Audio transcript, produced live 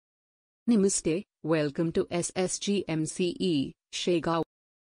Namaste, welcome to SSGMCE, Shegao.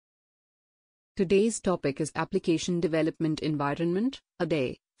 Today's topic is Application Development Environment,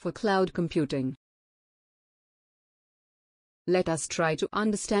 ADE, for cloud computing. Let us try to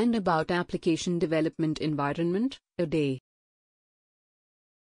understand about Application Development Environment, ADE.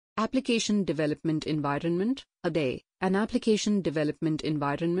 Application Development Environment, ADE. An application development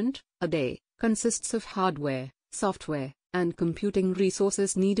environment, ADE, consists of hardware, software, and computing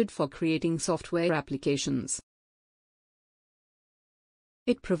resources needed for creating software applications.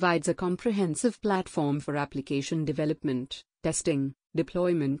 It provides a comprehensive platform for application development, testing,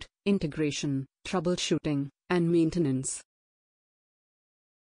 deployment, integration, troubleshooting, and maintenance.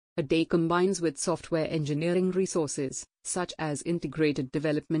 ADE combines with software engineering resources, such as integrated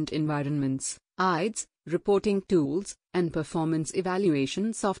development environments, AIDEs, reporting tools, and performance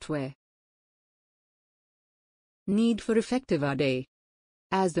evaluation software. Need for effective ADE.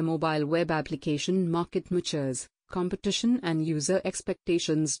 As the mobile web application market matures, competition and user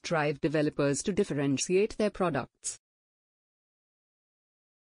expectations drive developers to differentiate their products.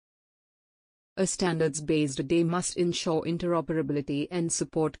 A standards-based ADE must ensure interoperability and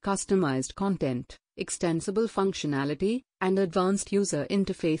support customized content, extensible functionality, and advanced user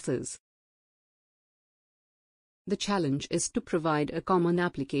interfaces. The challenge is to provide a common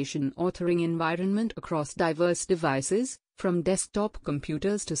application authoring environment across diverse devices, from desktop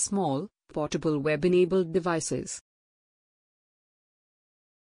computers to small, portable web-enabled devices.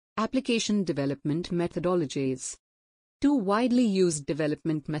 Application development methodologies. Two widely used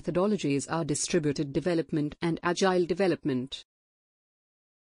development methodologies are distributed development and agile development.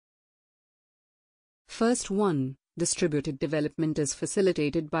 First one. Distributed development is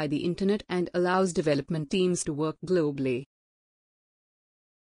facilitated by the Internet and allows development teams to work globally.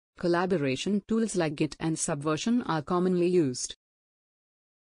 Collaboration tools like Git and Subversion are commonly used.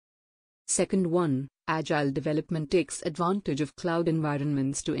 Second one, agile development takes advantage of cloud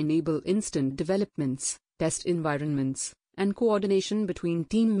environments to enable instant developments, test environments, and coordination between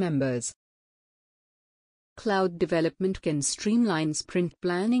team members. Cloud development can streamline sprint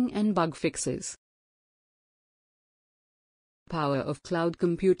planning and bug fixes. Power of cloud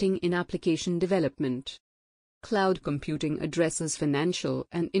computing in application development. Cloud computing addresses financial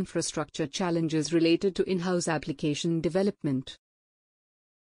and infrastructure challenges related to in-house application development.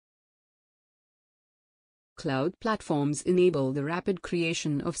 Cloud platforms enable the rapid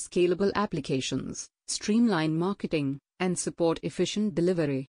creation of scalable applications, streamline marketing, and support efficient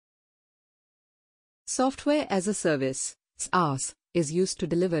delivery. Software as a service, SaaS, is used to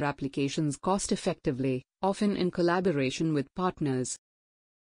deliver applications cost-effectively, often in collaboration with partners.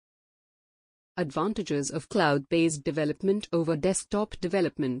 Advantages of cloud-based development over desktop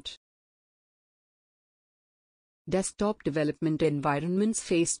development. Desktop development environments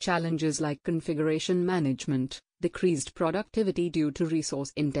face challenges like configuration management, decreased productivity due to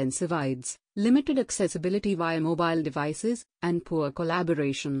resource-intensive AIDEs, limited accessibility via mobile devices, and poor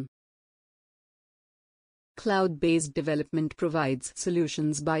collaboration. Cloud-based development provides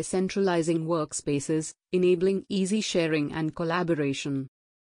solutions by centralizing workspaces, enabling easy sharing and collaboration.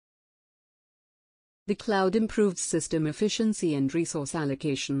 The cloud improves system efficiency and resource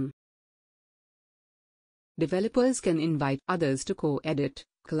allocation. Developers can invite others to co-edit,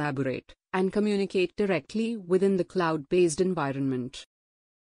 collaborate, and communicate directly within the cloud-based environment.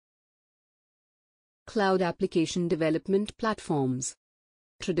 Cloud application development platforms.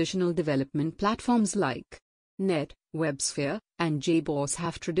 Traditional development platforms like .NET, WebSphere, and JBoss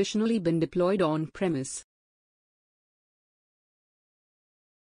have traditionally been deployed on-premise.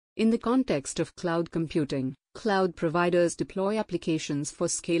 In the context of cloud computing, cloud providers deploy applications for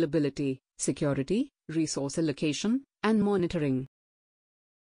scalability, security, resource allocation, and monitoring.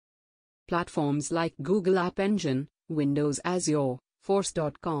 Platforms like Google App Engine, Windows Azure,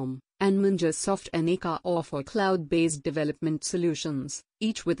 Force.com, and Microsoft NAK offer cloud-based development solutions,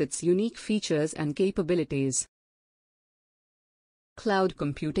 each with its unique features and capabilities. Cloud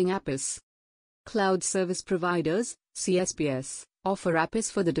computing APIs. Cloud service providers, CSPs, offer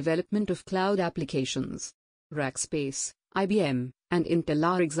APIs for the development of cloud applications. Rackspace, IBM, and Intel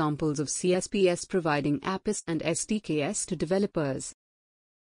are examples of CSPs providing APIs and SDKs to developers.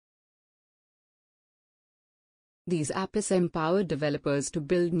 These APIs empower developers to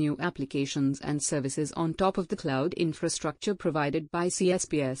build new applications and services on top of the cloud infrastructure provided by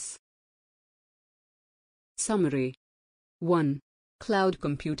CSPs. Summary. 1. Cloud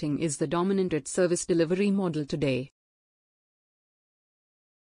computing is the dominant service delivery model today.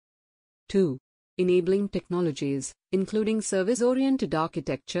 2. Enabling technologies, including service-oriented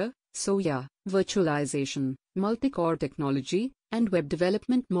architecture, So yeah, virtualization, multi-core technology, and web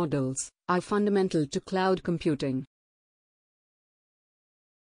development models are fundamental to cloud computing.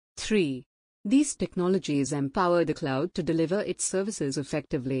 3. These technologies empower the cloud to deliver its services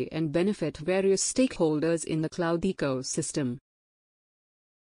effectively and benefit various stakeholders in the cloud ecosystem.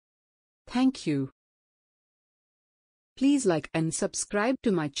 Thank you. Please like and subscribe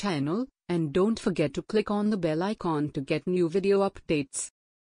to my channel, and don't forget to click on the bell icon to get new video updates.